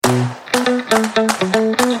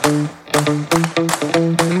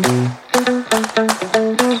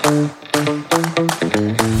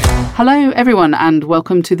everyone, and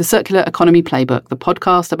welcome to the Circular Economy Playbook, the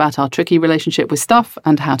podcast about our tricky relationship with stuff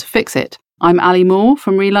and how to fix it. I'm Ali Moore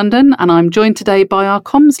from London, and I'm joined today by our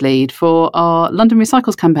comms lead for our London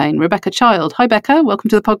Recycles campaign, Rebecca Child. Hi, Becca. Welcome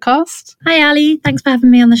to the podcast. Hi, Ali. Thanks for having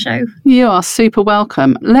me on the show. You are super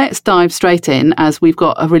welcome. Let's dive straight in, as we've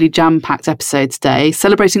got a really jam-packed episode today,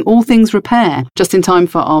 celebrating all things repair, just in time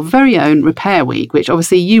for our very own Repair Week, which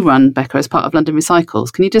obviously you run, Becca, as part of London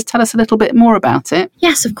Recycles. Can you just tell us a little bit more about it?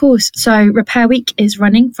 Yes, of course. So Repair Week is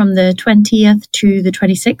running from the 20th to the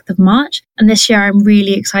 26th of March. And this year, I'm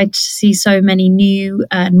really excited to see so many new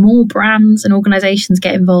and more brands and organisations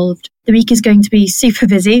get involved. The week is going to be super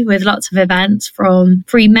busy with lots of events, from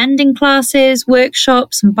free mending classes,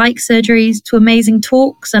 workshops and bike surgeries to amazing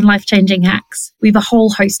talks and life-changing hacks. We have a whole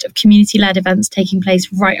host of community-led events taking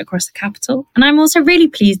place right across the capital. And I'm also really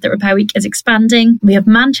pleased that Repair Week is expanding. We have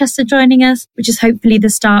Manchester joining us, which is hopefully the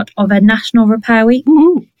start of a national Repair Week.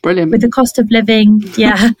 Ooh, brilliant. With the cost of living,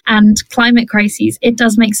 and climate crises, it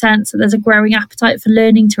does make sense that there's a growing appetite for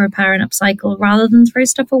learning to repair and upcycle rather than throw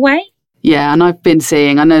stuff away. Yeah, and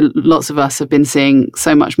I know lots of us have been seeing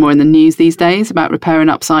so much more in the news these days about repair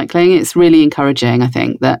and upcycling. It's really encouraging, I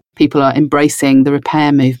think, that people are embracing the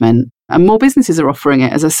repair movement. And more businesses are offering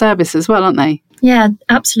it as a service as well, aren't they? Yeah,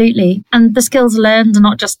 absolutely. And the skills learned are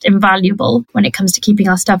not just invaluable when it comes to keeping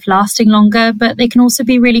our stuff lasting longer, but they can also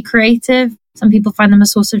be really creative. Some people find them a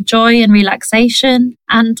source of joy and relaxation.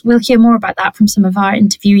 And we'll hear more about that from some of our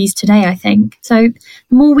interviewees today, I think. So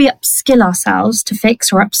the more we upskill ourselves to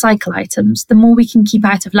fix or upcycle items, the more we can keep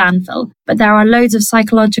out of landfill. But there are loads of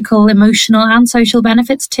psychological, emotional and social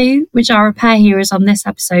benefits too, which our repair heroes on this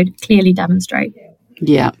episode clearly demonstrate.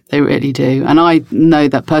 Yeah, they really do. And I know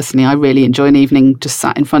that personally, I really enjoy an evening just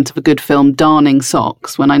sat in front of a good film darning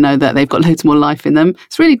socks when I know that they've got loads more life in them.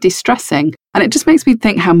 It's really distressing. And it just makes me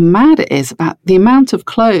think how mad it is about the amount of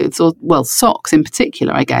clothes, or, well, socks in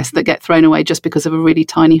particular, I guess, that get thrown away just because of a really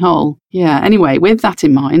tiny hole. Yeah, anyway, with that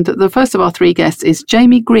in mind, the first of our three guests is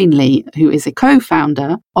Jamie Greenlee, who is a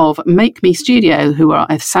co-founder of Make Mee Studio, who are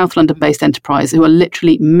a South London-based enterprise who are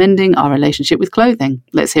literally mending our relationship with clothing.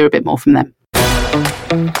 Let's hear a bit more from them.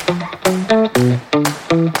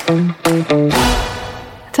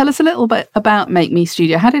 Tell us a little bit about Make Mee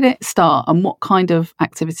Studio. How did it start and what kind of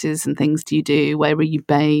activities and things do you do? Where are you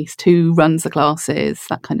based? Who runs the classes?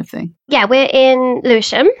 That kind of thing. Yeah, we're in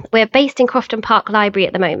Lewisham. We're based in Crofton Park Library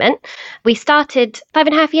at the moment. We started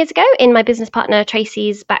 5.5 years ago in my business partner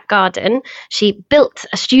Tracy's back garden. She built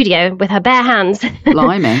a studio with her bare hands.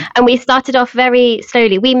 Blimey. And we started off very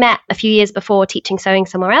slowly. We met a few years before teaching sewing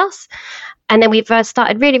somewhere else. And then we've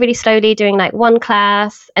started really, really slowly doing like one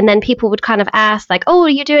class. And then people would kind of ask like, oh, are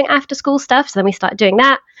you doing after school stuff? So then we started doing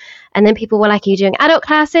that. And then people were like, are you doing adult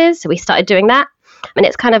classes? So we started doing that. And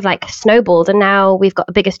it's kind of like snowballed. And now we've got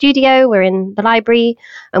a bigger studio. We're in the library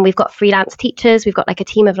and we've got freelance teachers. We've got like a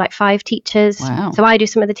team of like 5 teachers. Wow. So I do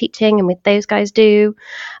some of the teaching and those guys do.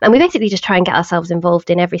 And we basically just try and get ourselves involved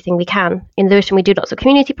in everything we can. In Lewisham, we do lots of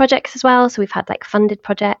community projects as well. So we've had like funded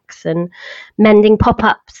projects and mending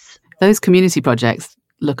pop-ups. Those community projects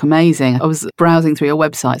look amazing. I was browsing through your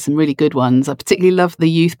website, some really good ones. I particularly love the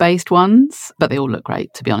youth-based ones, but they all look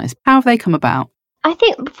great, to be honest. How have they come about? I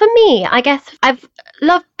think for me, I guess I've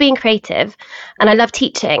loved being creative and I love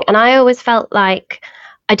teaching. And I always felt like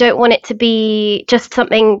I don't want it to be just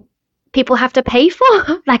something people have to pay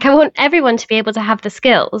for. Like I want everyone to be able to have the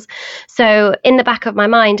skills. So in the back of my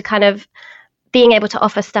mind, kind of being able to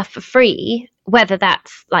offer stuff for free, whether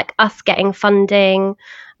that's like us getting funding,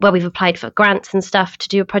 where we've applied for grants and stuff to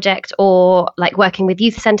do a project, or like working with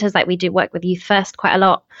youth centres, like we do work with Youth First quite a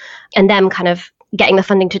lot, and them kind of getting the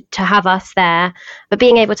funding to have us there, but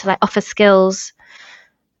being able to like offer skills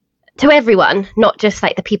to everyone, not just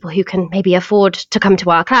like the people who can maybe afford to come to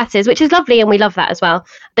our classes, which is lovely and we love that as well.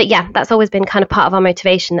 But yeah, that's always been kind of part of our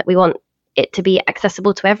motivation, that we want it to be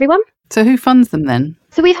accessible to everyone. So who funds them then?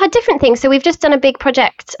 So we've had different things. So we've just done a big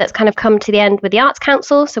project that's kind of come to the end with the Arts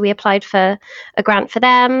Council. So we applied for a grant for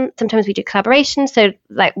them. Sometimes we do collaboration. So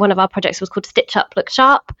like one of our projects was called Stitch Up, Look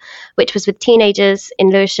Sharp, which was with teenagers in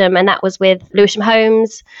Lewisham. And that was with Lewisham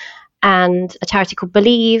Homes and a charity called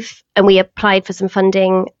Believe. And we applied for some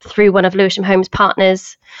funding through one of Lewisham Homes'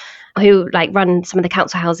 partners who like run some of the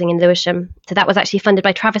council housing in Lewisham. So that was actually funded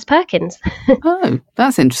by Travis Perkins. Oh,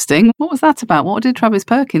 that's interesting. What was that about? What did Travis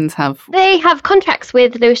Perkins have? They have contracts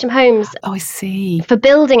with Lewisham Homes. Oh, I see. For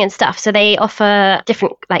building and stuff. So they offer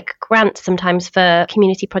different like grants sometimes for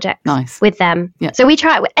community projects. Nice. With them. Yeah. So we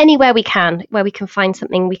try it anywhere we can, where we can find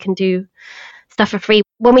something we can do stuff for free.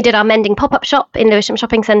 When we did our Mending pop-up shop in Lewisham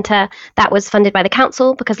Shopping Centre, that was funded by the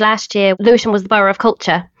council because last year Lewisham was the borough of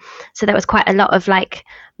culture. So there was quite a lot of like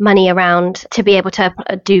money around to be able to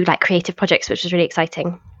do like creative projects, which was really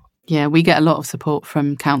exciting. Yeah, we get a lot of support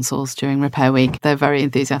from councils during Repair Week. They're very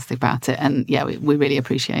enthusiastic about it. And yeah, we really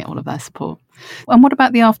appreciate all of their support. And what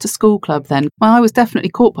about the after school club then? Well, I was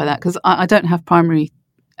definitely caught by that because I don't have primary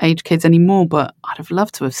age kids anymore, but I'd have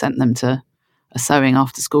loved to have sent them to a sewing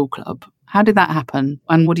after school club. How did that happen?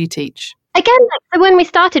 And what do you teach? Again, so when we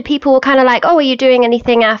started, people were kind of like, oh, are you doing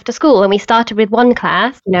anything after school? And we started with one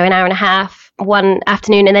class, an hour and a half, one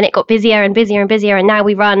afternoon, and then it got busier and busier and busier. And now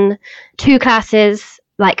we run 2 classes,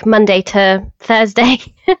 like Monday to Thursday.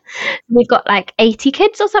 We've got like 80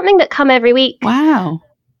 kids or something that come every week. Wow.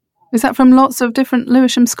 Is that from lots of different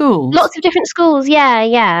Lewisham schools? Lots of different schools,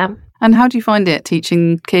 yeah. And how do you find it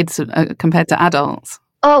teaching kids compared to adults?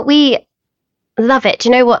 Oh, we love it. Do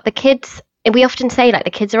you know what? The kids, we often say like the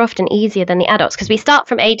kids are often easier than the adults because we start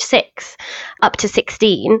from age 6 up to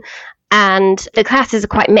 16 and the classes are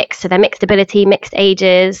quite mixed. So they're mixed ability, mixed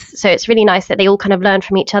ages. So it's really nice that they all kind of learn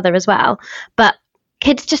from each other as well. But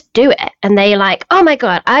kids just do it and they're like, oh my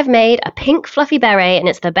God, I've made a pink fluffy beret and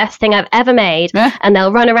it's the best thing I've ever made. Yeah. And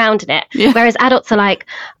they'll run around in it. Yeah. Whereas adults are like,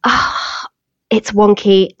 oh, it's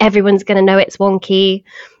wonky. Everyone's going to know it's wonky.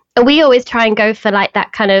 And we always try and go for like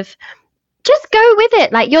that kind of, just go with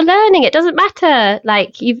it. Like you're learning. It doesn't matter.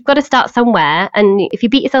 Like you've got to start somewhere. And if you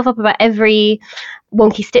beat yourself up about every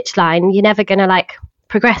wonky stitch line, you're never going to like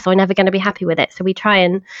progress or never going to be happy with it. So we try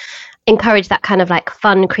and encourage that kind of like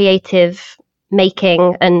fun, creative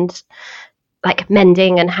making and like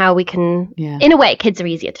mending and how we can, in a way, kids are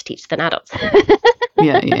easier to teach than adults.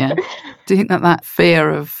 Yeah. Do you think that fear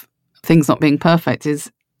of things not being perfect is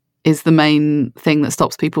the main thing that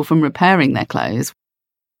stops people from repairing their clothes?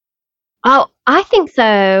 Oh, I think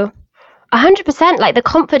so. 100%. Like the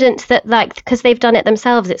confidence that like, because they've done it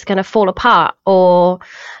themselves, it's going to fall apart, or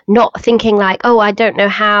not thinking like, oh, I don't know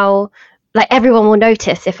how, like everyone will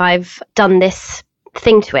notice if I've done this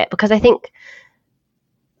thing to it, because I think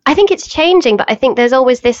it's changing, but I think there's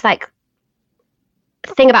always this like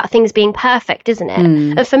thing about things being perfect, isn't it?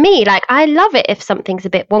 And for me, like I love it if something's a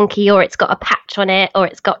bit wonky or it's got a patch on it or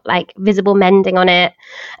it's got like visible mending on it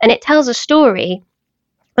and it tells a story.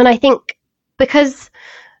 And I think because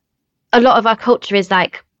a lot of our culture is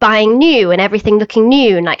like buying new and everything looking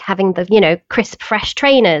new and like having the, crisp, fresh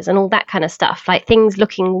trainers and all that kind of stuff, like things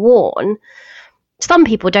looking worn, some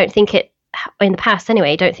people don't think it, in the past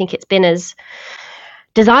anyway, don't think it's been as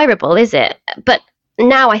desirable, is it? But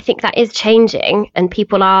now I think that is changing and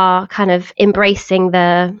people are kind of embracing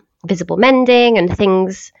the visible mending and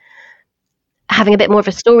things having a bit more of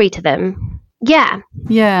a story to them. Yeah,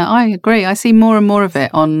 I agree. I see more and more of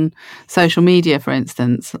it on social media, for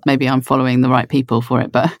instance. Maybe I'm following the right people for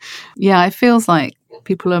it, but yeah, it feels like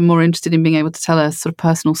people are more interested in being able to tell a sort of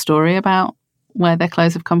personal story about where their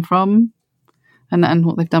clothes have come from and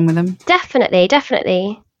what they've done with them.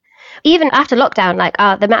 Definitely. Even after lockdown, like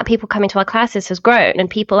the amount of people coming to our classes has grown and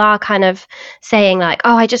people are kind of saying like,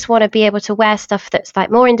 oh, I just want to be able to wear stuff that's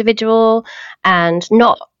like more individual and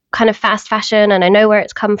not kind of fast fashion, and I know where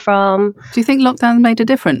it's come from. Do you think lockdown made a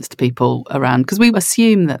difference to people around? Because we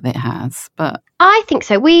assume that it has, but I think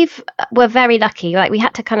so. We're very lucky. Like we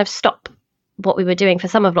had to kind of stop what we were doing for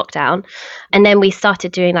some of lockdown, and then we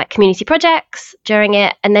started doing like community projects during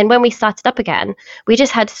it. And then when we started up again, we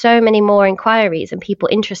just had so many more inquiries and people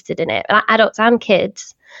interested in it, adults and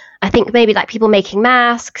kids. I think maybe like people making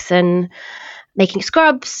masks and making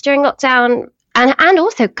scrubs during lockdown, and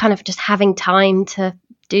also kind of just having time to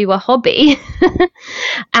do a hobby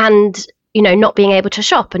and not being able to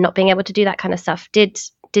shop and not being able to do that kind of stuff did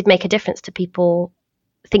make a difference to people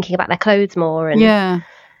thinking about their clothes more. And yeah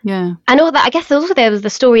and all that. I guess also there was the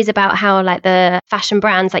stories about how like the fashion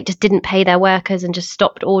brands like just didn't pay their workers and just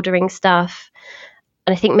stopped ordering stuff,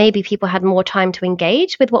 and I think maybe people had more time to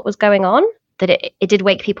engage with what was going on, that it did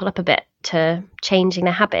wake people up a bit to changing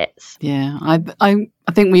their habits. Yeah, I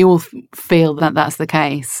think we all feel that that's the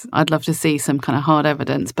case. I'd love to see some kind of hard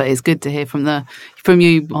evidence, but it's good to hear from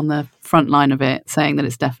you on the front line of it saying that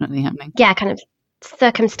it's definitely happening. Yeah, kind of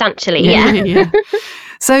circumstantially, yeah.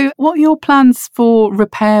 So what are your plans for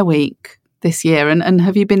Repair Week this year, and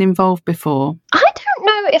have you been involved before? I don't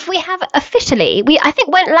know if we have officially. I think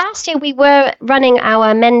last year we were running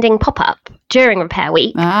our Mending pop-up during Repair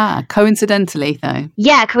Week. Coincidentally though.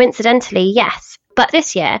 Yeah, coincidentally, yes. But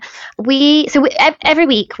this year, every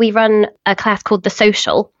week we run a class called The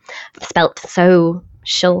Social, spelt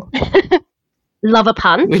social. love a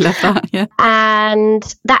pun. We love that, yeah.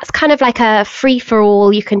 And that's kind of like a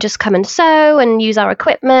free-for-all. You can just come and sew and use our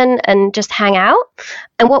equipment and just hang out.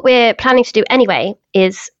 And what we're planning to do anyway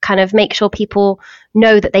is kind of make sure people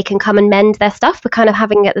know that they can come and mend their stuff. We're kind of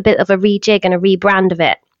having a bit of a rejig and a rebrand of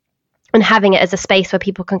it, and having it as a space where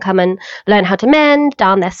people can come and learn how to mend,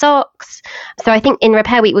 darn their socks. So I think in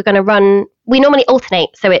Repair Week, we're going to run, we normally alternate.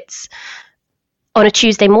 So it's on a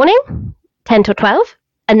Tuesday morning, 10 till 12.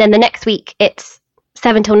 And then the next week, it's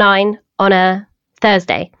 7 till 9 on a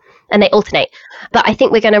Thursday. And they alternate. But I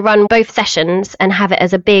think we're going to run both sessions and have it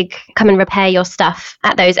as a big come and repair your stuff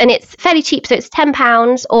at those. And it's fairly cheap. So it's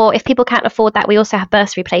 £10. Or if people can't afford that, we also have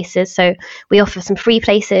bursary places. So we offer some free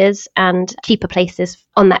places and cheaper places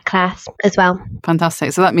on that class as well.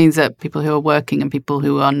 Fantastic. So that means that people who are working and people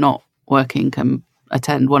who are not working can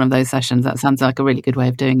attend one of those sessions. That sounds like a really good way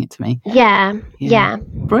of doing it to me. Yeah.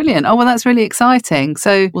 Brilliant. Oh, well, that's really exciting.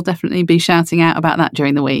 So we'll definitely be shouting out about that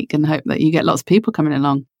during the week and hope that you get lots of people coming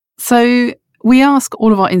along. So we ask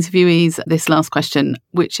all of our interviewees this last question,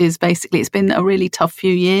 which is basically, it's been a really tough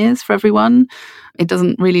few years for everyone. It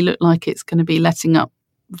doesn't really look like it's going to be letting up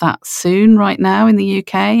that soon right now in the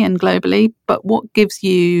UK and globally. But what gives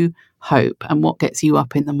you hope and what gets you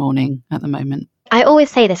up in the morning at the moment? I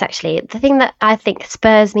always say this, actually. The thing that I think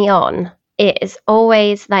spurs me on is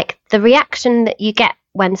always like the reaction that you get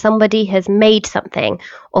when somebody has made something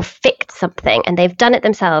or fixed something and they've done it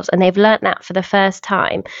themselves and they've learnt that for the first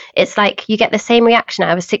time. It's like you get the same reaction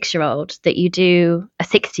out of a 6-year-old that you do a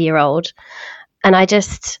 60-year-old. And I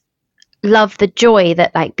just love the joy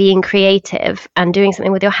that like being creative and doing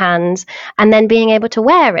something with your hands and then being able to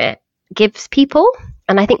wear it gives people.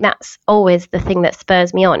 And I think that's always the thing that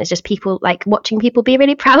spurs me on, is just people like watching people be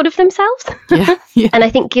really proud of themselves. Yeah. And I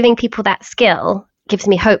think giving people that skill gives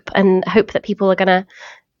me hope, and hope that people are going to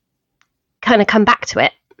kind of come back to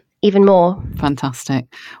it even more. Fantastic.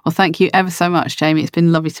 Well, thank you ever so much, Jamie. It's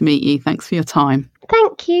been lovely to meet you. Thanks for your time.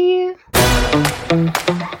 Thank you.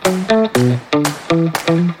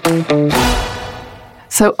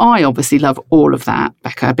 So I obviously love all of that,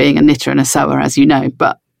 Becca, being a knitter and a sewer, as you know,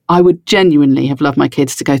 but I would genuinely have loved my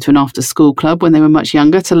kids to go to an after-school club when they were much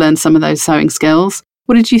younger to learn some of those sewing skills.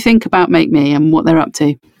 What did you think about Make Me and what they're up to?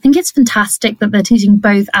 I think it's fantastic that they're teaching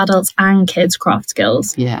both adults and kids craft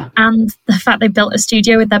skills. Yeah. And the fact they built a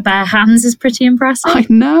studio with their bare hands is pretty impressive. I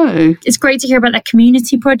know. It's great to hear about their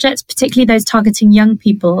community projects, particularly those targeting young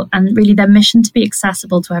people, and really their mission to be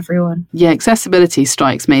accessible to everyone. Yeah, accessibility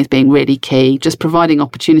strikes me as being really key, just providing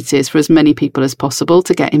opportunities for as many people as possible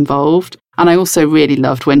to get involved. And I also really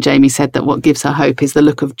loved when Jamie said that what gives her hope is the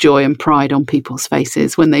look of joy and pride on people's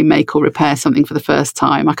faces when they make or repair something for the first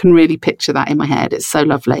time. I can really picture that in my head. It's so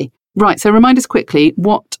lovely. Right, so remind us quickly,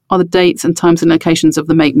 what are the dates and times and locations of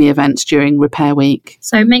the Make Me events during Repair Week?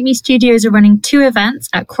 So Make Me Studios are running 2 events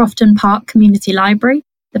at Crofton Park Community Library.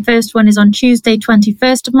 The first one is on Tuesday,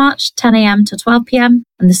 21st of March, 10 a.m. to 12 p.m.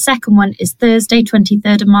 And the second one is Thursday,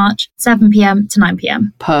 23rd of March, 7 p.m. to 9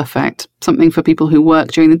 p.m. Perfect. Something for people who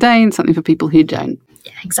work during the day and something for people who don't.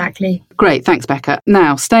 Yeah, exactly. Great, thanks, Becca.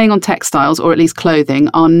 Now, staying on textiles, or at least clothing,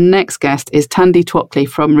 our next guest is Tandy Twockley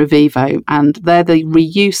from ReVivo, and they're the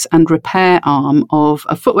reuse and repair arm of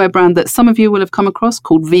a footwear brand that some of you will have come across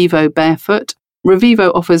called Vivo Barefoot.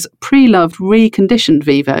 ReVivo offers pre-loved, reconditioned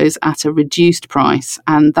Vivos at a reduced price,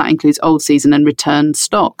 and that includes old season and returned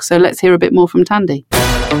stock. So let's hear a bit more from Tandy.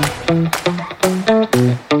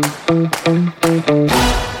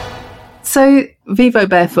 So Vivo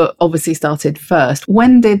Barefoot obviously started first.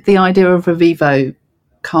 When did the idea of ReVivo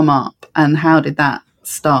come up and how did that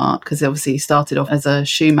start? Because obviously you started off as a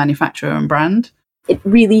shoe manufacturer and brand. It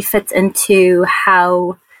really fits into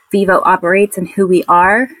how Vivo operates and who we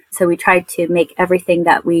are. So we try to make everything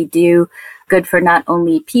that we do good for not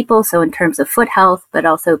only people, so in terms of foot health, but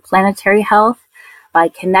also planetary health, by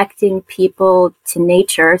connecting people to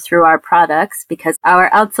nature through our products, because our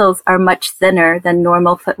outsoles are much thinner than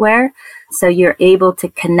normal footwear. So you're able to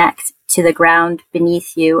connect to the ground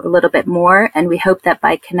beneath you a little bit more. And we hope that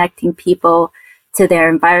by connecting people to their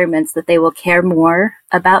environments, that they will care more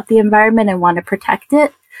about the environment and want to protect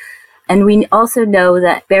it. And we also know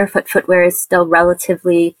that barefoot footwear is still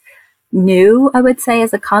relatively new, I would say,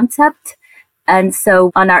 as a concept. And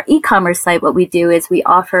so on our e-commerce site, what we do is we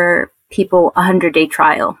offer people a 100-day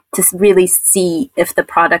trial to really see if the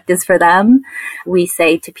product is for them. We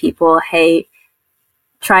say to people, hey,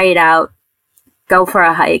 try it out, go for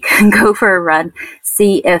a hike, go for a run,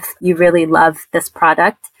 see if you really love this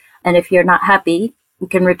product. And if you're not happy, you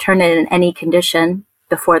can return it in any condition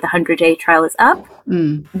before the 100-day trial is up.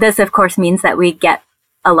 This, of course, means that we get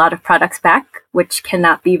a lot of products back, which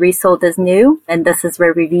cannot be resold as new. And this is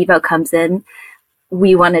where ReVivo comes in.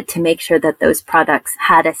 we wanted to make sure that those products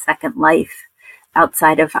had a second life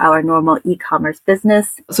outside of our normal e-commerce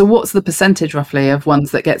business. So what's the percentage roughly of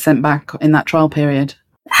ones that get sent back in that trial period?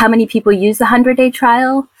 How many people use the 100-day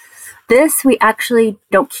trial? This we actually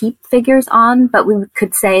don't keep figures on, but we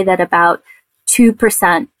could say that about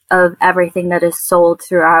 2% of everything that is sold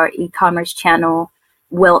through our e-commerce channel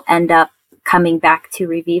will end up coming back to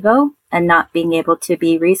ReVivo and not being able to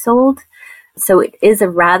be resold. So it is a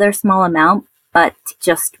rather small amount, but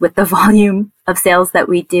just with the volume of sales that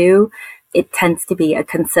we do, it tends to be a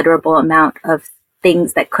considerable amount of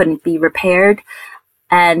things that couldn't be repaired.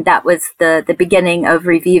 And that was the beginning of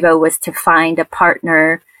ReVivo, was to find a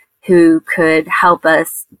partner who could help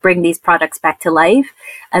us bring these products back to life.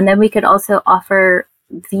 And then we could also offer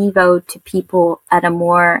Vivo to people at a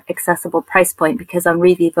more accessible price point, because on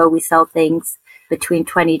ReVivo, we sell things between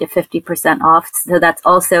 20 to 50% off. So that's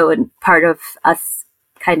also a part of us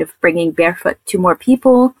kind of bringing barefoot to more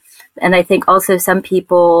people. And I think also some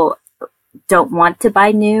people don't want to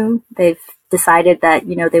buy new. They've decided that,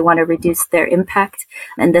 they want to reduce their impact.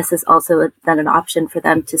 And this is also then an option for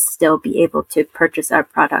them to still be able to purchase our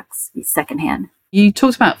products secondhand. You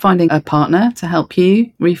talked about finding a partner to help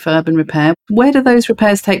you refurb and repair. Where do those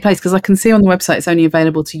repairs take place? Because I can see on the website it's only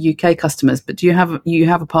available to UK customers, but do you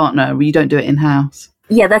have a partner or you don't do it in-house?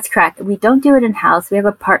 Yeah, that's correct. We don't do it in-house. We have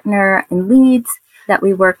a partner in Leeds that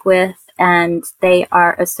we work with, and they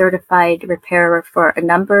are a certified repairer for a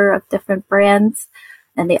number of different brands.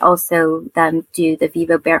 And they also then do the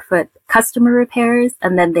Vivo Barefoot customer repairs.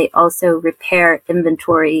 And then they also repair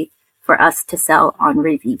inventory for us to sell on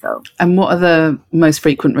ReVivo. And what are the most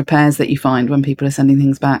frequent repairs that you find when people are sending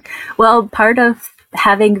things back? Well, part of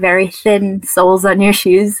having very thin soles on your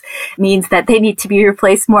shoes means that they need to be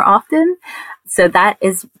replaced more often. So that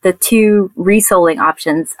is the two resoling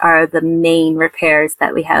options are the main repairs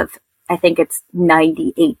that we have. I think it's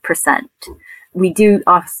 98%. We do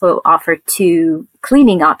also offer two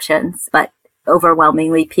cleaning options, but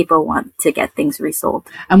overwhelmingly people want to get things resold.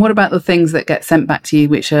 And what about the things that get sent back to you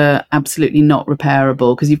which are absolutely not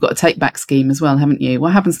repairable? Because you've got a take-back scheme as well, haven't you?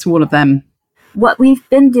 What happens to all of them? What we've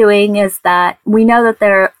been doing is that we know that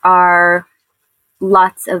there are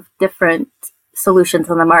lots of different solutions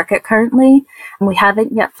on the market currently, and we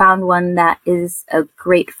haven't yet found one that is a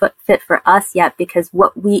great fit for us yet, because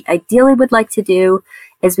what we ideally would like to do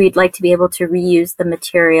is we'd like to be able to reuse the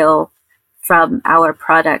material from our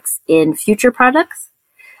products in future products.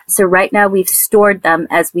 So right now we've stored them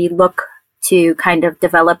as we look to kind of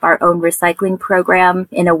develop our own recycling program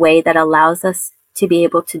in a way that allows us to be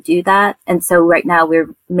able to do that. And so right now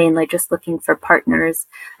we're mainly just looking for partners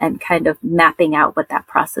and kind of mapping out what that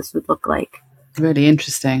process would look like. Really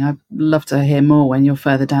interesting. I'd love to hear more when you're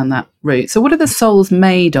further down that route. So what are the soles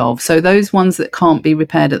made of? So those ones that can't be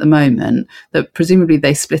repaired at the moment, that presumably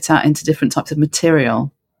they split out into different types of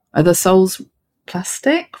material. Are the soles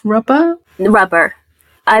plastic, rubber? Rubber.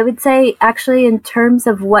 I would say actually in terms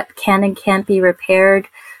of what can and can't be repaired,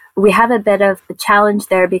 we have a bit of a challenge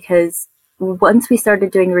there, because once we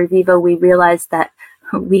started doing ReVivo, we realized that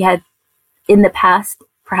we had in the past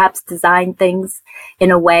perhaps designed things in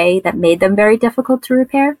a way that made them very difficult to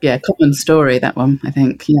repair. Yeah, common story, that one, I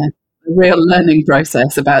think. Yeah, a real learning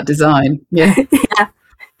process about design. Yeah.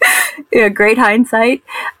 Yeah, great hindsight.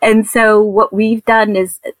 And so what we've done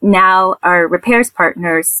is now our repairs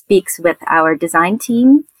partner speaks with our design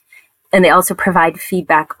team, and they also provide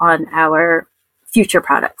feedback on our future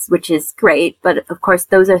products, which is great. But of course,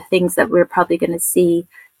 those are things that we're probably going to see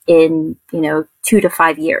in, 2 to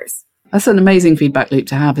 5 years. That's an amazing feedback loop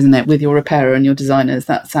to have, isn't it, with your repairer and your designers?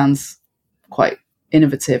 That sounds quite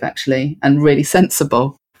innovative, actually, and really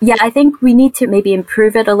sensible. Yeah, I think we need to maybe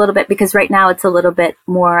improve it a little bit, because right now it's a little bit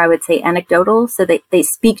more, I would say, anecdotal. So they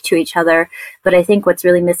speak to each other. But I think what's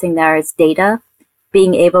really missing there is data,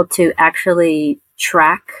 being able to actually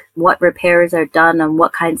track what repairs are done on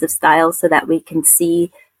what kinds of styles, so that we can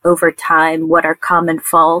see over time what are common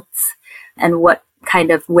faults and what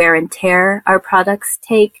kind of wear and tear our products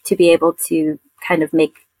take, to be able to kind of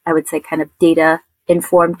make, I would say, kind of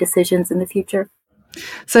data-informed decisions in the future.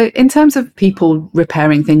 So in terms of people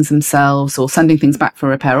repairing things themselves or sending things back for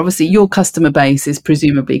repair, obviously your customer base is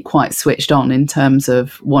presumably quite switched on in terms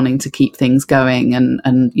of wanting to keep things going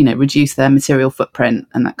and reduce their material footprint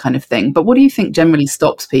and that kind of thing. But what do you think generally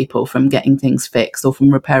stops people from getting things fixed or from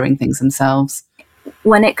repairing things themselves?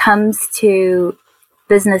 When it comes to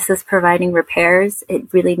businesses providing repairs,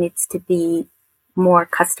 it really needs to be more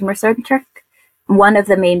customer centric. One of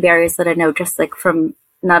the main barriers that I know, just like from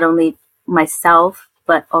not only myself,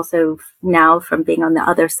 but also now from being on the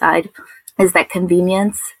other side, is that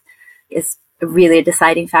convenience is really a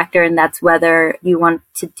deciding factor. And that's whether you want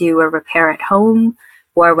to do a repair at home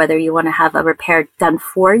or whether you want to have a repair done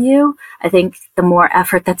for you. I think the more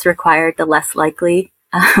effort that's required, the less likely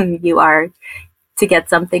you are to get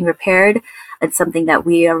something repaired. It's something that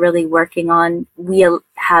we are really working on. We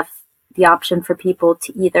have the option for people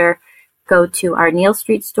to either go to our Neal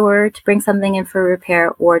Street store to bring something in for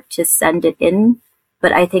repair or to send it in.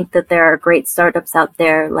 But I think that there are great startups out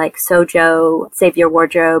there like Sojo, Save Your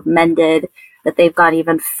Wardrobe, Mended, that they've gone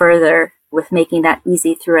even further with making that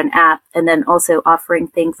easy through an app, and then also offering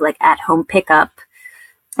things like at-home pickup.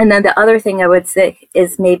 And then the other thing I would say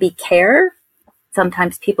is maybe care.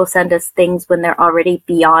 Sometimes people send us things when they're already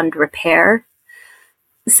beyond repair.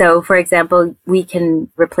 So, for example, we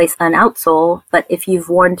can replace an outsole, but if you've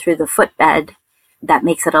worn through the footbed, that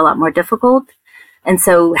makes it a lot more difficult. And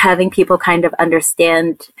so having people kind of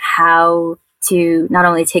understand how to not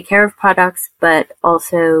only take care of products, but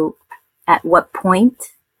also at what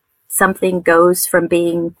point something goes from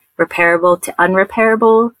being repairable to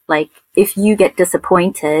unrepairable. Like if you get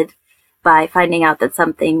disappointed by finding out that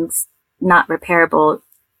something's not repairable,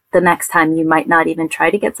 the next time you might not even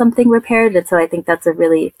try to get something repaired. And so I think that's a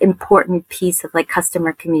really important piece of like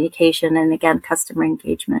customer communication and again, customer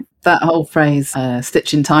engagement. That whole phrase,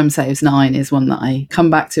 stitching time saves 9, is one that I come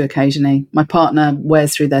back to occasionally. My partner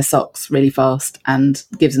wears through their socks really fast and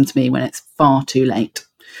gives them to me when it's far too late.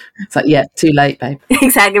 It's like, yeah, too late, babe.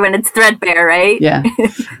 Exactly, when it's threadbare, right? Yeah.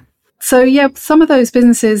 So yeah, some of those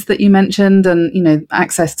businesses that you mentioned and, you know,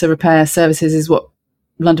 access to repair services is what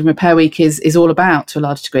London Repair Week is all about to a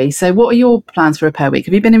large degree. So what are your plans for Repair Week?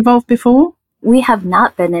 Have you been involved before? We have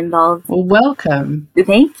not been involved. Well, welcome.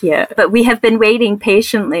 Thank you. But we have been waiting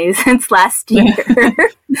patiently since last year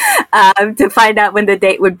to find out when the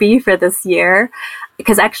date would be for this year.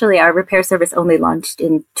 Because actually our repair service only launched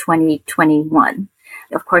in 2021.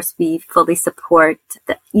 Of course, we fully support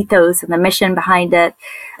the ethos and the mission behind it.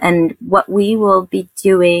 And what we will be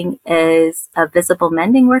doing is a visible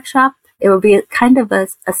mending workshop. It will be kind of a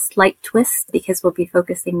slight twist because we'll be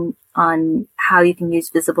focusing on how you can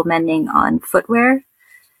use visible mending on footwear.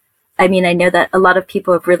 I mean, I know that a lot of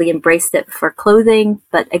people have really embraced it for clothing,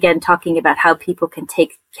 but again, talking about how people can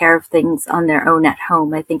take care of things on their own at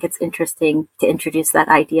home, I think it's interesting to introduce that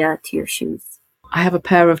idea to your shoes. I have a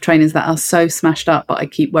pair of trainers that are so smashed up, but I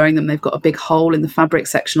keep wearing them. They've got a big hole in the fabric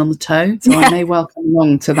section on the toe, so I may well come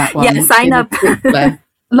along to that one. Yeah, sign up.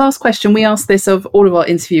 Last question, we asked this of all of our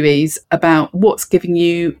interviewees about what's giving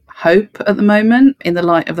you hope at the moment in the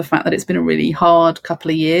light of the fact that it's been a really hard couple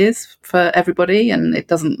of years for everybody and it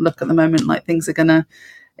doesn't look at the moment like things are going to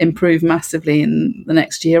improve massively in the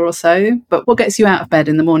next year or so. But what gets you out of bed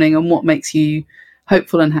in the morning and what makes you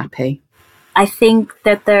hopeful and happy? I think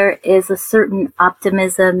that there is a certain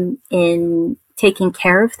optimism in taking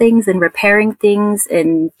care of things and repairing things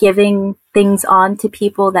and giving things on to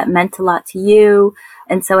people that meant a lot to you.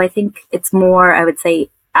 And so I think it's more, I would say,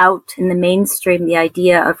 out in the mainstream, the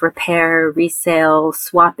idea of repair, resale,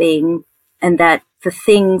 swapping, and that the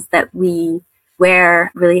things that we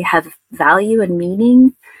wear really have value and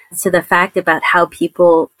meaning. To the fact about how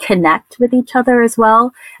people connect with each other as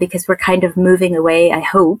well, because we're kind of moving away, I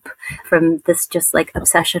hope, from this just like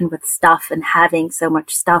obsession with stuff and having so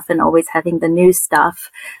much stuff and always having the new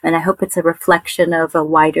stuff. And I hope it's a reflection of a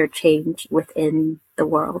wider change within the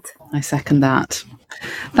world. I second that.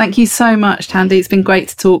 Thank you so much, Tandy. It's been great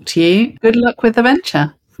to talk to you. Good luck with the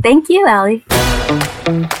venture. Thank you, Ali.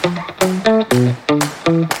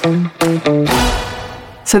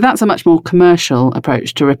 So that's a much more commercial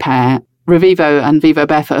approach to repair. ReVivo and Vivo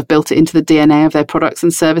Barefoot have built it into the DNA of their products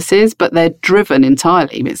and services, but they're driven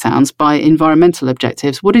entirely, it sounds, by environmental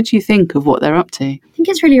objectives. What did you think of what they're up to? I think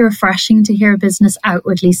it's really refreshing to hear a business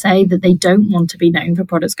outwardly say that they don't want to be known for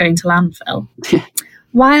products going to landfill.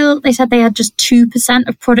 While they said they had just 2%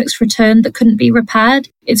 of products returned that couldn't be repaired,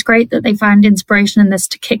 it's great that they found inspiration in this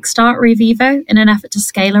to kickstart ReVivo in an effort to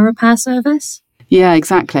scale a repair service. Yeah,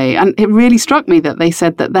 exactly. And it really struck me that they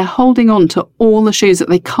said that they're holding on to all the shoes that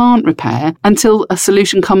they can't repair until a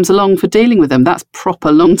solution comes along for dealing with them. That's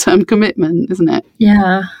proper long-term commitment, isn't it?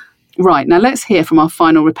 Yeah. Right, now let's hear from our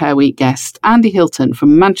final Repair Week guest, Andy Hilton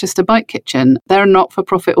from Manchester Bike Kitchen. They're a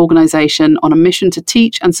not-for-profit organisation on a mission to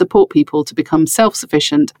teach and support people to become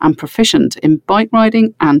self-sufficient and proficient in bike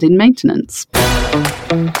riding and in maintenance.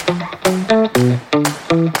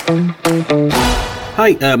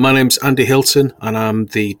 Hi, my name's Andy Hilton and I'm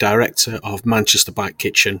the director of Manchester Bike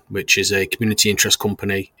Kitchen, which is a community interest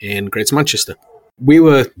company in Greater Manchester. We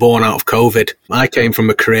were born out of COVID. I came from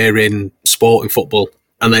a career in sport and football,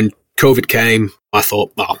 and then COVID came. I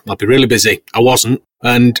thought, well, I'll be really busy. I wasn't.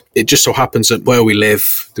 And it just so happens that where we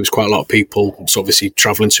live, there was quite a lot of people so obviously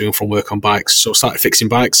travelling to and from work on bikes. So I started fixing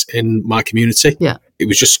bikes in my community. Yeah. It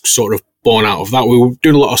was just sort of born out of that. We were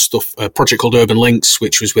doing a lot of stuff, a project called Urban Links,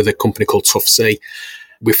 which was with a company called Tough Sea.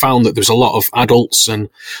 We found that there was a lot of adults and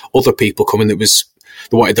other people coming that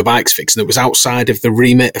wanted the bikes fixed, and it was outside of the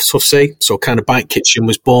remit of Tough Sea. So kind of Bike Kitchen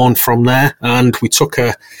was born from there. And we took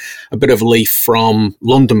a bit of a leaf from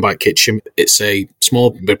London Bike Kitchen. It's a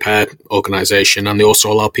small repair organisation, and they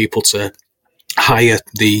also allow people to hire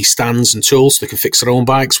the stands and tools so they can fix their own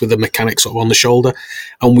bikes with the mechanic sort of on the shoulder.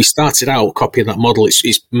 And we started out copying that model.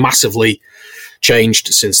 It's massively changed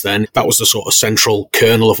since then. That was the sort of central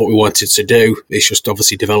kernel of what we wanted to do. It's just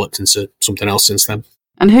obviously developed into something else since then.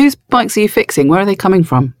 And whose bikes are you fixing? Where are they coming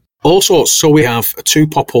from? All sorts. So we have 2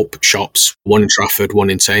 pop-up shops, one in Trafford, one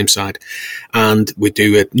in Tameside. And we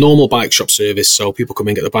do a normal bike shop service. So people come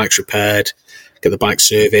in, get the bikes repaired, get the bike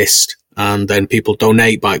serviced, and then people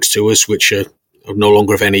donate bikes to us, which are no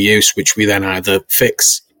longer of any use, which we then either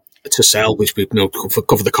fix to sell, which we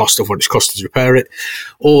cover the cost of what it's cost to repair it,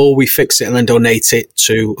 or we fix it and then donate it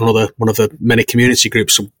to one of the many community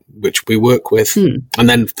groups which we work with. And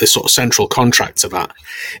then the sort of central contract to that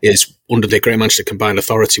is under the Greater Manchester Combined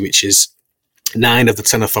Authority, which is 9 of the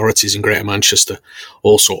 10 authorities in Greater Manchester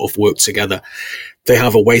all sort of work together. They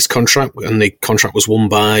have a waste contract, and the contract was won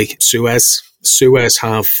by Suez. Suez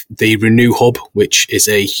have the Renew Hub, which is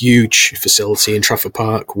a huge facility in Trafford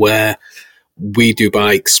Park where we do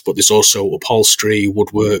bikes, but there's also upholstery,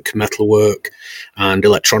 woodwork, metalwork, and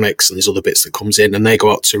electronics, and there's other bits that comes in, and they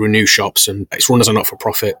go out to Renew shops, and it's run as a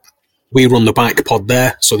not-for-profit. We run the bike pod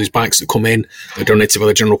there, so there's bikes that come in, they're donated by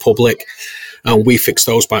the general public, and we fix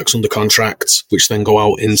those bikes under contract, which then go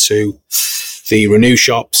out into the Renew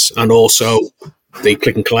shops and also the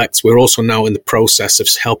click and collect. We're also now in the process of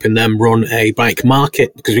helping them run a bike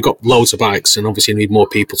market because we've got loads of bikes and obviously need more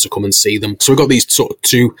people to come and see them. So we've got these sort of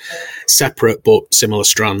 2 separate but similar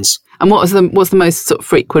strands. And what's the most sort of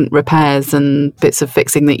frequent repairs and bits of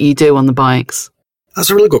fixing that you do on the bikes? That's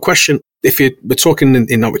a really good question. If we're talking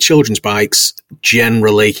in with children's bikes,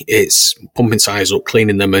 generally it's pumping tyres up,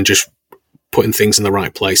 cleaning them and just putting things in the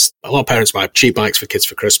right place. A lot of parents buy cheap bikes for kids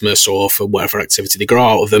for Christmas or for whatever activity. They grow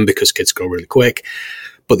out of them because kids grow really quick,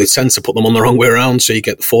 but they tend to put them on the wrong way around. So you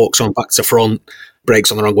get the forks on back to front,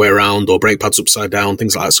 brakes on the wrong way around, or brake pads upside down,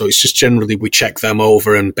 things like that. So it's just generally we check them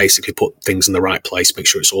over and basically put things in the right place, make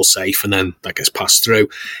sure it's all safe, and then that gets passed through.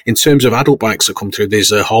 In terms of adult bikes that come through,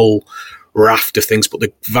 there's a whole raft of things, but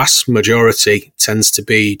the vast majority tends to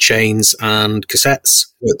be chains and cassettes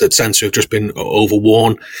that tend to have just been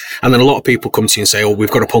overworn. And then a lot of people come to you and say, oh, we've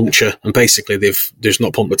got a puncture, and basically they've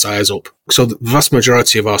not pumped the tyres up. So the vast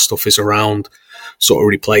majority of our stuff is around sort of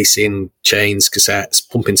replacing chains, cassettes,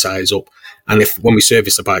 pumping tyres up. And when we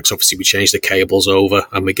service the bikes, obviously we change the cables over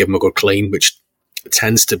and we give them a good clean, which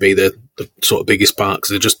tends to be the sort of biggest part, because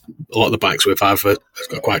they're just a lot of the bikes we've had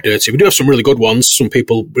got quite dirty. We do have some really good ones. Some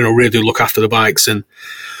people really do look after the bikes and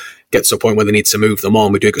get to a point where they need to move them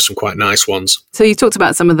on. We do get some quite nice ones. So you talked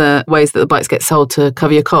about some of the ways that the bikes get sold to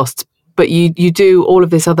cover your costs, but you do all of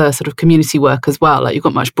this other sort of community work as well. Like you've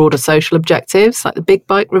got much broader social objectives, like the Big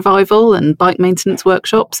Bike Revival and bike maintenance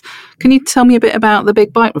workshops. Can you tell me a bit about the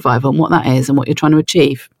Big Bike Revival and what that is and what you're trying to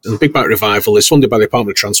achieve? The Big Bike Revival is funded by the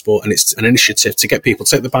Department of Transport, and it's an initiative to get people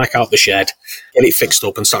to take the bike out of the shed, get it fixed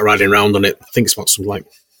up and start riding around on it. I think it's about something like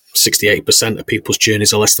 68% of people's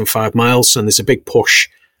journeys are less than 5 miles, and there's a big push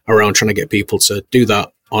around trying to get people to do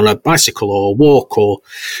that on a bicycle or walk or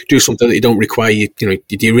do something that you don't require you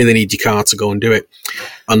really need your car to go and do it.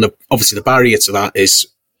 And obviously the barrier to that is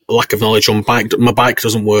lack of knowledge on bike. My bike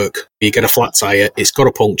doesn't work. You get a flat tyre, it's got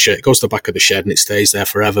a puncture, it goes to the back of the shed and it stays there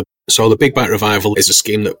forever. So the Big Bike Revival is a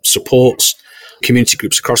scheme that supports community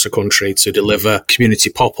groups across the country to deliver community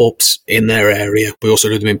pop-ups in their area. We also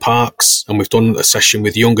do them in parks, and we've done a session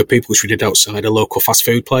with younger people, which we did outside a local fast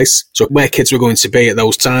food place. So where kids were going to be at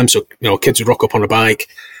those times, so kids would rock up on a bike,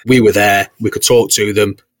 we were there, we could talk to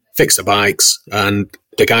them, fix the bikes, and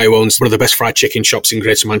the guy who owns one of the best fried chicken shops in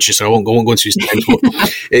Greater Manchester, I won't go into his name, but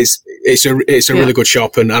it's a really good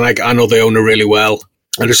shop, and I know the owner really well.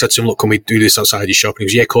 I just said to him, look, can we do this outside your shop? And he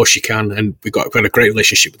goes, yeah, of course you can. And we had a great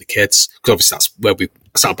relationship with the kids, because obviously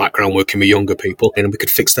that's our background, working with younger people, and we could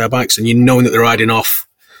fix their bikes. And knowing that they're riding off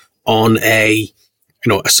on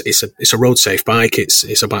it's a road safe bike.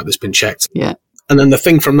 It's a bike that's been checked. Yeah. And then the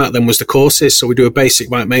thing from that then was the courses. So we do a basic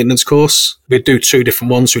bike maintenance course. We do 2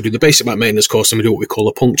 different ones. So we do the basic bike maintenance course, and we do what we call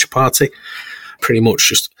a puncture party. Pretty much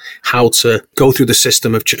just how to go through the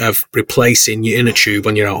system of replacing your inner tube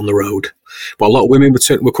when you're out on the road. But a lot of women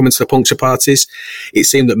were coming to the puncture parties. It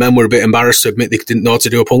seemed that men were a bit embarrassed to admit they didn't know how to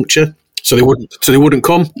do a puncture. So they wouldn't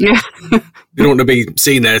come. Yeah. You don't want to be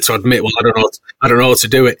seen there to admit, well, I don't know how to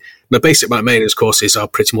do it. The basic bike maintenance courses are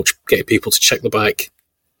pretty much getting people to check the bike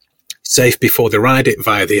safe before they ride it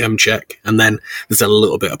via the M-check, and then there's a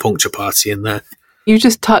little bit of puncture party in there. You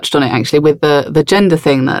just touched on it actually with the gender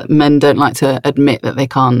thing, that men don't like to admit that they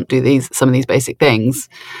can't do some of these basic things.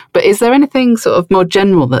 But is there anything sort of more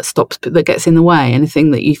general that gets in the way?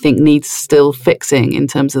 Anything that you think needs still fixing in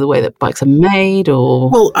terms of the way that bikes are made, or?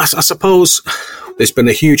 Well, I suppose there's been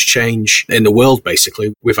a huge change in the world,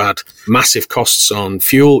 basically. We've had massive costs on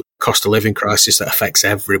fuel, cost of living crisis that affects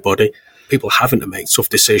everybody. People having to make tough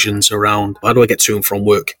decisions around, how do I get to and from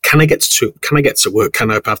work? Can I get to work?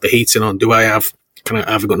 Can I have the heating on? Have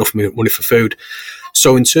I got enough money for food?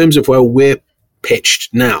 So in terms of where we're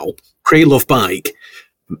pitched now, Pre-Love Bike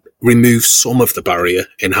removes some of the barrier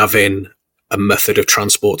in having a method of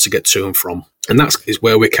transport to get to and from. And that is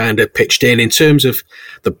where we're kind of pitched in terms of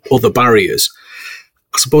the other barriers.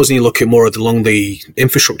 I suppose when you look at more along the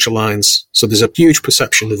infrastructure lines, so there's a huge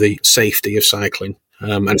perception of the safety of cycling.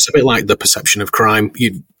 And it's a bit like the perception of crime.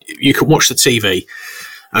 You can watch the TV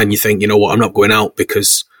and you think, you know what, I'm not going out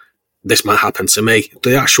because this might happen to me.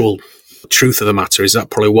 The actual truth of the matter is that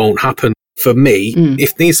probably won't happen. For me,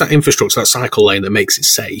 if there's that infrastructure, that cycle lane that makes it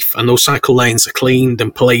safe, and those cycle lanes are cleaned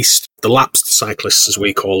and policed, the lapsed cyclists, as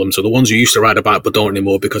we call them, so the ones who used to ride a bike but don't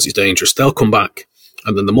anymore because it's dangerous, they'll come back.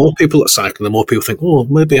 And then the more people that cycle, the more people think, oh,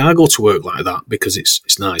 maybe I go to work like that because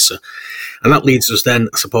it's nicer. And that leads us then,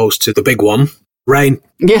 I suppose, to the big one. Rain.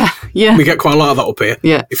 Yeah. We get quite a lot of that up here.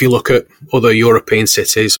 Yeah. If you look at other European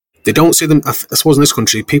cities, they don't see them, I suppose in this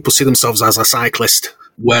country, people see themselves as a cyclist,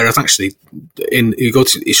 whereas actually, I'm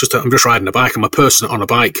just riding a bike, I'm a person on a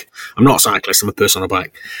bike. I'm not a cyclist, I'm a person on a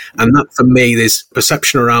bike. And that, for me, there's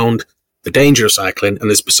perception around the danger of cycling, and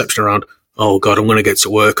there's perception around, oh God, I'm going to get to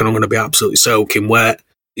work and I'm going to be absolutely soaking wet.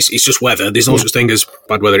 It's just weather. There's no such thing as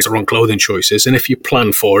bad weather, it's the wrong clothing choices. And if you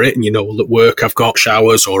plan for it, and you know, at work I've got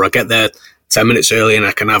showers, or I get there 10 minutes early and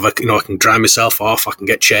I can I can dry myself off, I can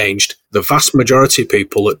get changed. The vast majority of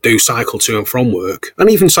people that do cycle to and from work, and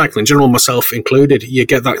even cycling in general, myself included, you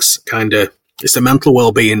get that kind of, it's the mental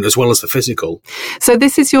well-being as well as the physical. So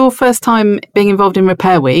this is your first time being involved in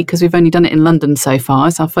Repair Week, because we've only done it in London so far.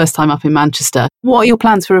 It's our first time up in Manchester. What are your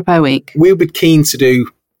plans for Repair Week? We'll be keen to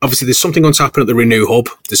do, obviously there's something going to happen at the Renew Hub.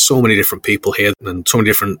 There's so many different people here and so many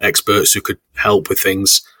different experts who could help with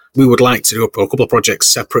things. We would like to do a couple of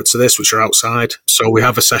projects separate to this, which are outside. So we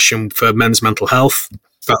have a session for men's mental health.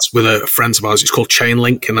 That's with a friend of ours. It's called Chain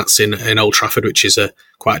Link, and that's in Old Trafford, which is a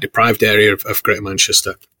quite a deprived area of Greater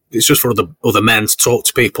Manchester. It's just for other men to talk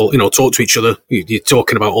to people, talk to each other. You're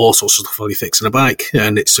talking about all sorts of stuff while you're fixing a bike,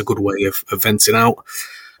 and it's a good way of venting out.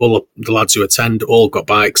 All the lads who attend all got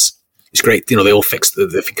bikes. It's great. They all they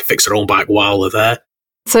can fix their own bike while they're there.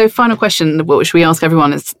 So final question, which we ask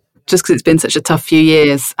everyone, is just because it's been such a tough few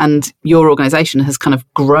years and your organisation has kind of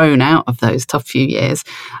grown out of those tough few years,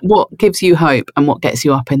 what gives you hope and what gets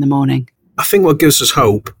you up in the morning? I think what gives us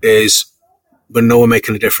hope is we know we're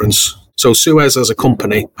making a difference. So Suez as a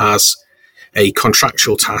company has a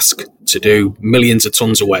contractual task to do millions of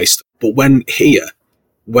tons of waste. But when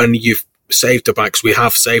you've saved a bike, because we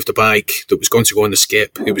have saved a bike that was going to go in the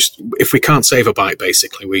skip, if we can't save a bike,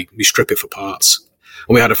 basically, we strip it for parts.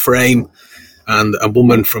 And we had a frame, and a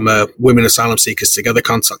woman from Women Asylum Seekers Together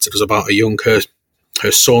contacted us about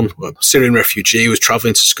her son, a Syrian refugee, was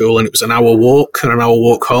travelling to school, and it was an hour walk and an hour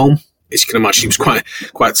walk home. As you can imagine, he was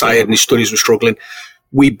quite tired and his studies were struggling.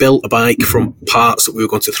 We built a bike from parts that we were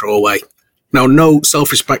going to throw away. Now, no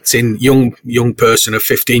self-respecting young person of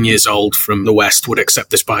 15 years old from the West would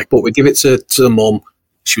accept this bike, but we give it to the mum.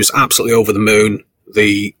 She was absolutely over the moon.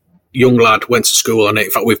 The young lad went to school on it.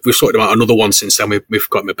 In fact, we've sorted out another one since then. We've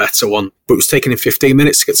got him a better one. But it was taking him 15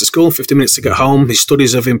 minutes to get to school, 15 minutes to get home. His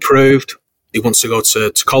studies have improved. He wants to go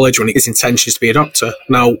to college when his intention is to be a doctor.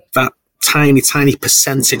 Now, that tiny, tiny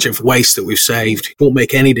percentage of waste that we've saved won't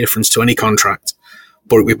make any difference to any contract.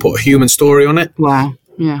 But we put a human story on it. Wow.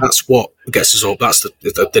 Yeah. That's what gets us up. That's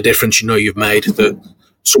the difference you've made, that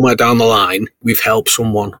somewhere down the line, we've helped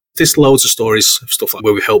someone. There's loads of stories of stuff like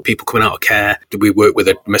where we help people coming out of care. We work with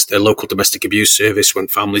a local domestic abuse service when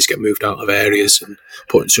families get moved out of areas and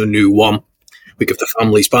put into a new one. We give the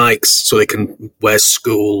families bikes so they can, where's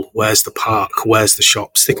school, where's the park, where's the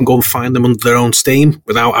shops? They can go and find them under their own steam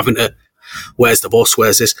without having to, where's the bus,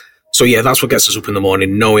 where's this? So yeah, that's what gets us up in the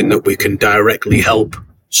morning, knowing that we can directly help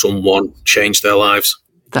someone change their lives.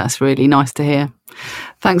 That's really nice to hear.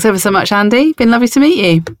 Thanks ever so much, Andy. Been lovely to meet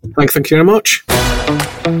you. Thank you very much.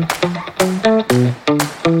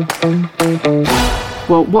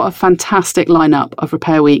 Well, Well, what a fantastic lineup of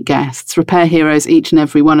Repair Week guests, repair heroes, each and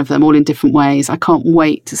every one of them, all in different ways. I can't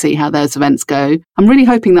wait to see how those events go. I'm really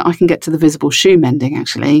hoping that I can get to the visible shoe mending,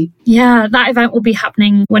 actually. Yeah, that event will be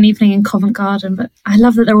happening one evening in Covent Garden, but I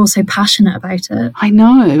love that they're all so passionate about it. I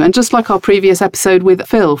know. And just like our previous episode with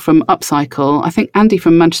Phil from Upcycle, I think Andy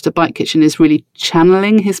from Manchester Bike Kitchen is really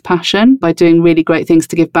channeling his passion by doing really great things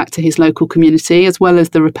to give back to his local community, as well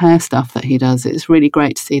as the repair stuff that he does. It's really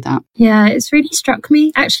great to see that. Yeah, it's really struck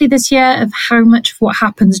me actually this year of how much of what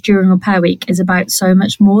happens during Repair Week is about so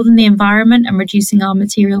much more than the environment and reducing our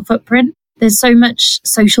material footprint. There's so much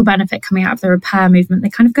social benefit coming out of the repair movement. They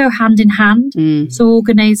kind of go hand in hand. So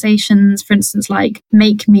organisations, for instance, like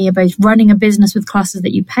Make Me, are both running a business with classes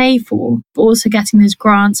that you pay for, but also getting those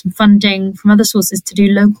grants and funding from other sources to do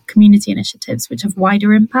local community initiatives, which have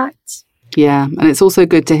wider impacts. Yeah, and it's also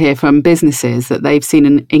good to hear from businesses that they've seen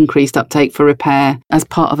an increased uptake for repair as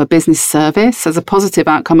part of a business service as a positive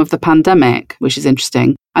outcome of the pandemic, which is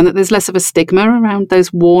interesting, and that there's less of a stigma around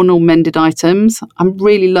those worn or mended items. I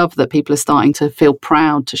really love that people are starting to feel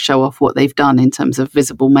proud to show off what they've done in terms of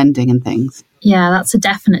visible mending and things. Yeah, that's a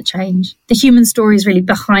definite change. The human story is really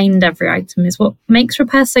behind every item is what makes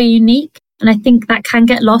repair so unique. And I think that can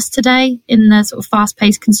get lost today in the sort of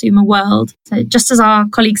fast-paced consumer world. So just as our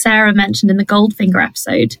colleague Sarah mentioned in the Goldfinger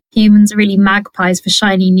episode, humans are really magpies for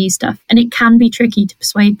shiny new stuff. And it can be tricky to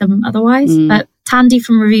persuade them otherwise. But Tandy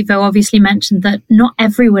from ReVivo obviously mentioned that not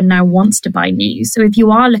everyone now wants to buy new. So if you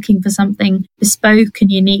are looking for something bespoke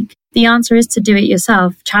and unique, the answer is to do it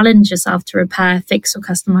yourself. Challenge yourself to repair, fix or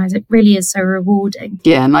customise. It really is so rewarding.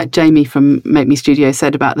 Yeah, and like Jamie from Make Me Studio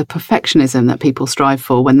said about the perfectionism that people strive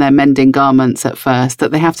for when they're mending garments at first,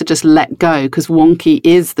 that they have to just let go because wonky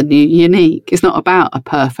is the new unique. It's not about a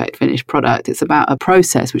perfect finished product. It's about a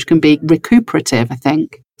process which can be recuperative, I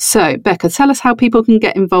think. So, Becca, tell us how people can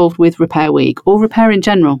get involved with Repair Week or repair in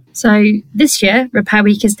general. So this year, Repair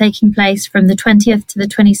Week is taking place from the 20th to the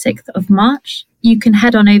 26th of March. You can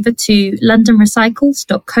head on over to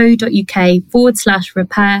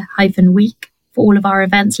londonrecycles.co.uk/repair-week for all of our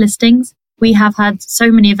events listings. We have had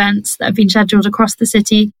so many events that have been scheduled across the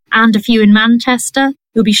city and a few in Manchester.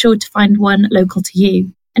 You'll be sure to find one local to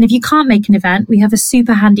you. And if you can't make an event, we have a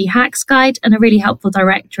super handy hacks guide and a really helpful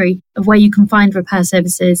directory of where you can find repair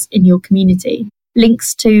services in your community.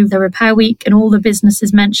 Links to the Repair Week and all the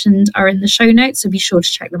businesses mentioned are in the show notes, so be sure to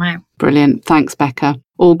check them out. Brilliant. Thanks, Becca.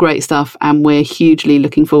 All great stuff, and we're hugely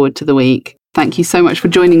looking forward to the week. Thank you so much for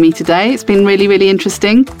joining me today. It's been really, really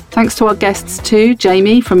interesting. Thanks to our guests too,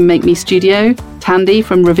 Jamie from Make Me Studio, Tandy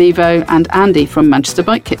from ReVivo, and Andy from Manchester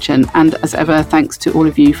Bike Kitchen. And as ever, thanks to all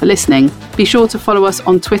of you for listening. Be sure to follow us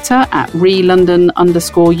on Twitter at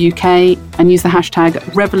ReLondon_UK and use the hashtag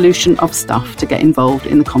RevolutionOfStuff to get involved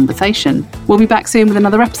in the conversation. We'll be back soon with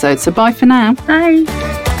another episode, so bye for now. Bye.